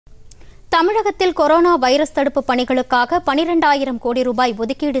தமிழகத்தில் corona virus தடுப்பு பணிகளுக்காக 12,000 கோடி ரூபாய்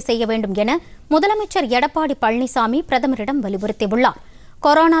ஒதுக்கீடு செய்ய வேண்டும் என முதலமைச்சர் எடப்பாடி பழனிசாமி பிரதமரிடம் வலியுறுத்தியுள்ளார்.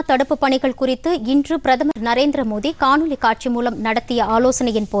 கொரோனா தடுப்பு பணிகள் குறித்து இன்று பிரதமர் நரேந்திர மோடி காணொலி காட்சி மூலம் நடத்திய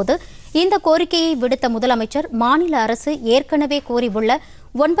ஆலோசனையின் போது இந்த கோரிக்கையை விடுத்த முதலமைச்சர் மாநில அரசு ஏற்கனவே கோரியுள்ள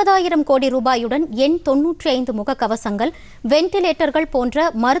 9,000 கோடி ரூபாயுடன் எண் 95 முகக்கவசங்கள், வெண்டிலேட்டர்கள்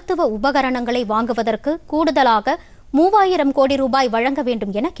போன்ற மருத்துவ உபகரணங்களை வாங்குவதற்கு கூடுதலாக 3,000 கோடி ரூபாய் வழங்க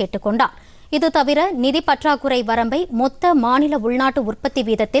வேண்டும் என கேட்டுக் கொண்டார். இது தவிர நிதி பற்றாக்குறை வரம்பை மொத்த மாநில உள்நாட்டு உற்பத்தி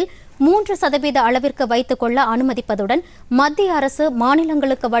வீதத்தில் 3% அளவிற்கு வைத்துக் கொள்ள அனுமதிப்பதுடன் மத்திய அரசு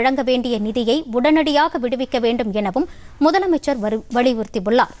மாநிலங்களுக்கு வழங்க வேண்டிய நிதியை உடனடியாக விடுவிக்க வேண்டும் எனவும் முதலமைச்சர்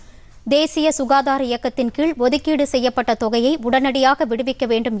வலியுறுத்தியுள்ளார். தேசிய சுகாதார இயக்கத்தின் கீழ் ஒதுக்கீடு செய்யப்பட்ட தொகையை உடனடியாக விடுவிக்க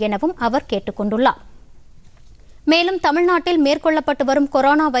வேண்டும் எனவும் அவர் கேட்டுக் கொண்டுள்ளார். மேலும் தமிழ்நாட்டில் மேற்கொள்ளப்பட்டு வரும்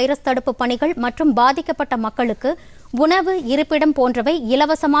கொரோனா வைரஸ் தடுப்பு பணிகள் மற்றும் பாதிக்கப்பட்ட மக்களுக்கு உணவு, இருப்பிடம் போன்றவை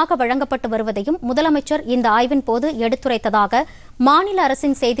இலவசமாக வழங்கப்பட்டு வருவதையும் முதலமைச்சர் இந்த ஆய்வின் போது எடுத்துரைத்ததாக மாநில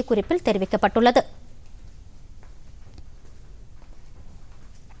அரசின் செய்திக்குறிப்பில் தெரிவிக்கப்பட்டுள்ளது.